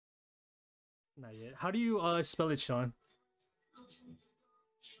Not yet. How do you spell it, Sean?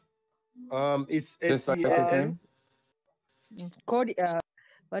 It's Just like his SEN. name? Cody.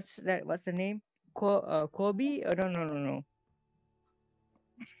 What's that? What's the name? Kobe? No.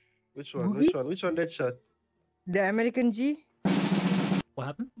 Which one? Boogie? Which one? Which one that shot? The American G? What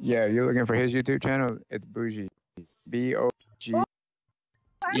happened? Yeah, you're looking for his YouTube channel. It's Bougie. B-O-G-E-E.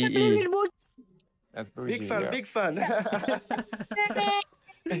 That's Bougie. Big fan, yeah. big fan.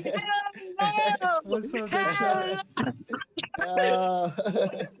 What's up, Big Sean?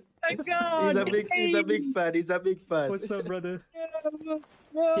 My God. He's a big fan. He's a big fan. What's up, brother?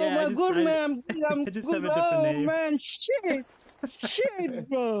 Oh Yeah, my I just- God, I- man. I'm I just good. have a different Oh, name. man, shit,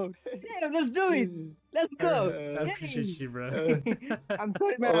 bro. Yeah, let's do it. Let's go. I appreciate you, bro. I'm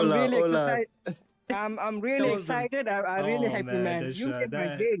sorry, man. Hola, I'm really hola. excited. I'm really That was a- excited. I'm really Oh, happy, man, man. that's You right. get my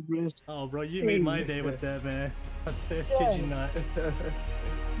That- date, bro. Oh, bro, you made my day with that, man. I kid you not.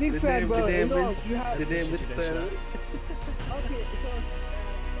 Big The fan, name, bro. the name You know, is you have... the name is Appreciate spelled. Okay, so...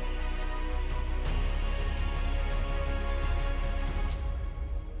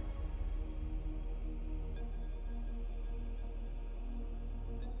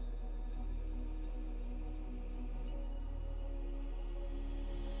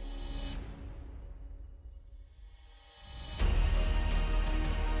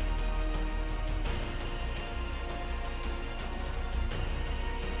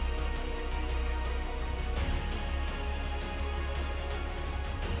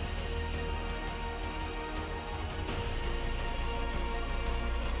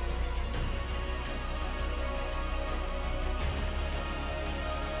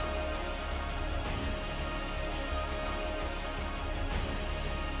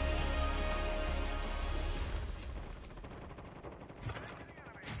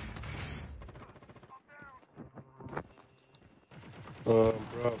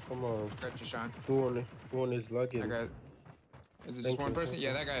 Bro, come on. Got you, Sean. Who one is lagging? I got. Is it Thank just one you, person? thank Yeah,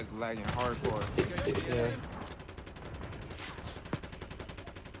 you. that guy's lagging hardcore. Yeah.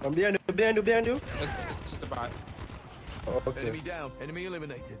 I'm behind you. It's just a bot. Oh, okay. Enemy down. Enemy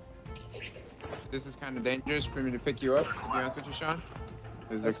eliminated. This is kind of dangerous for me to pick you up, to be honest with you, Sean.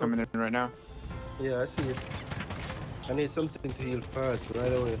 Because they're That's coming in right now. Yeah, I see it. I need something to heal fast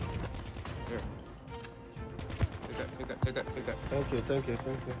right away. Here. Take that. Thank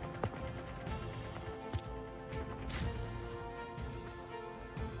you.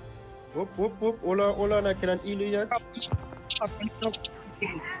 Whoop. Hold on, I cannot heal you yet.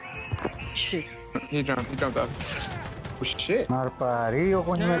 Shit. He jumped up. Oh shit. Marparillo,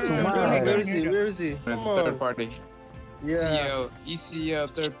 coño de tu No, madre. Where is he? It's Come a third on. party. Yeah.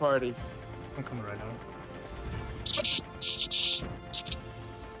 ECL third party. I'm coming right now.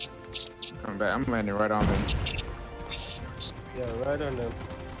 Come back. I'm landing right on them. Yeah, right on them.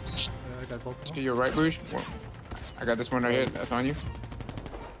 I got both of To them. your right, Bush. I got this one right here. That's on you.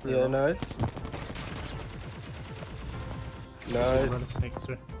 Yeah, nice. Nice. Thanks,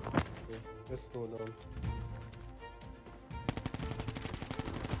 sir. Let's go now.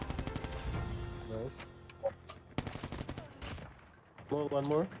 Nice. One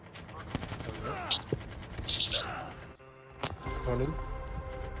more. Running.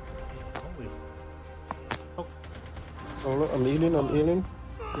 Holy. Oh, look, I'm healing.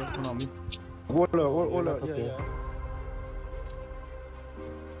 Yeah, come on me. Hold up. Okay. Yeah.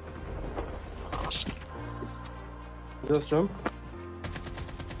 Just jump.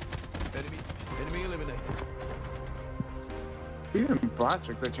 Enemy eliminated. Even bots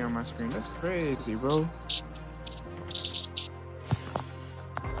are glitching on my screen. That's crazy, bro.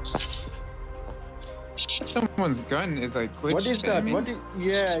 Someone's gun is like glitched. What is that? aiming. What is...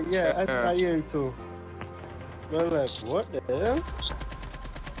 Yeah, I hear it too. They're like, what the hell?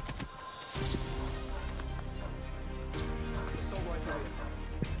 Assault rifle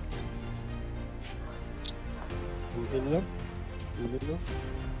in. Healing up.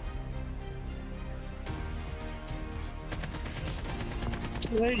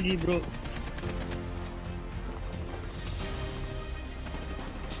 Where is he, bro?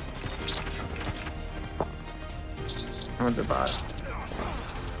 Someone's a bot.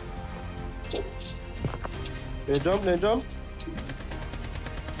 They jump. Nice.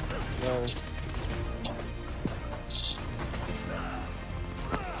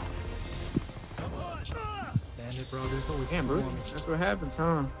 Damn it, bro. There's always Damn, two bro. on me. That's what happens,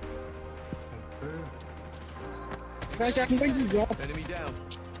 huh? Guys, I'm going to drop. Enemy down.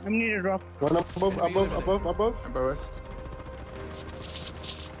 I need a drop. One above. Above us.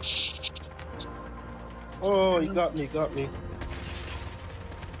 Oh, he got me.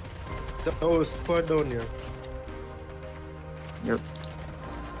 That was squad down here. Yep.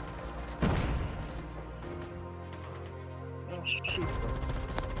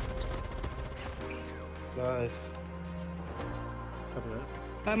 Nice. Cover that.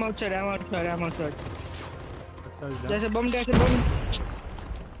 I'm outside. That's how he's down. There's a bomb.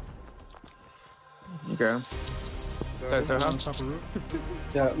 Okay. That's our On house. top of roof.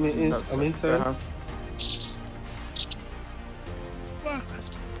 Yeah, I'm That's our inside. house. Fuck.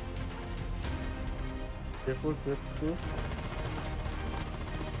 Careful.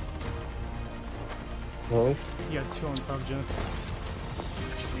 Nice. You got two on top, Jeff.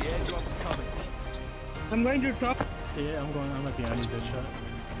 The airdrop is coming. I'm going to top. Yeah, I'm at the end of this shot.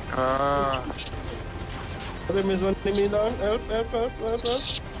 Enemy is one enemy down. Help.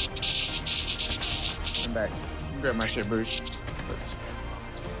 I'm back. Grab my shit, Bruce.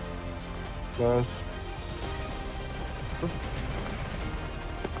 Nice.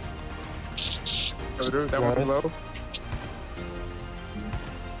 Go through. That one's low.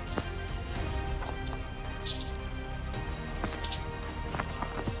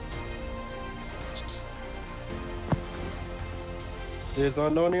 There's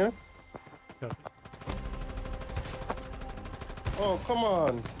one down here. Copy. Oh, come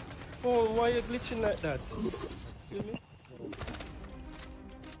on. Oh, why are you glitching like that?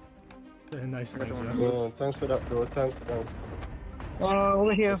 Nice thing, Jeff. Oh, thanks for that, bro. Thanks, man.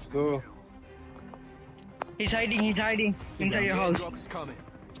 Over here. Let's go. He's hiding inside your The house. airdrop is coming.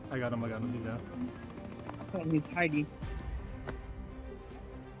 I got him, he's down. He's hiding.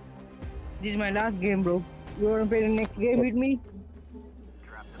 This is my last game, bro. You wanna play the next game with me?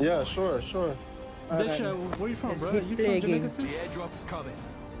 Yeah, sure. Disha, where you from, bro? You Play from a Jamaica game. too? The airdrop is coming.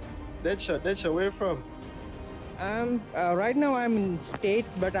 Deadshot, where you from? Right now I'm in States,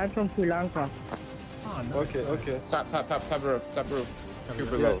 but I'm from Sri Lanka. Oh, nice. Okay. Top roof.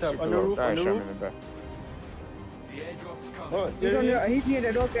 Super Yeah, low. top, Super on the low. roof, Alright, on the show me roof. in the back. The airdrop is coming. Oh, He's, yeah. he's near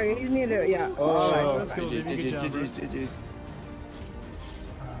the doctor. He's near the Oh, Alright, let's go, GG's, baby. Good job, bro. GG's.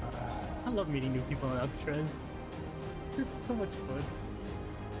 I love meeting new people on Alcatraz. It's so much fun.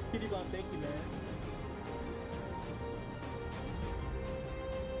 Kitty Bob, thank you, man.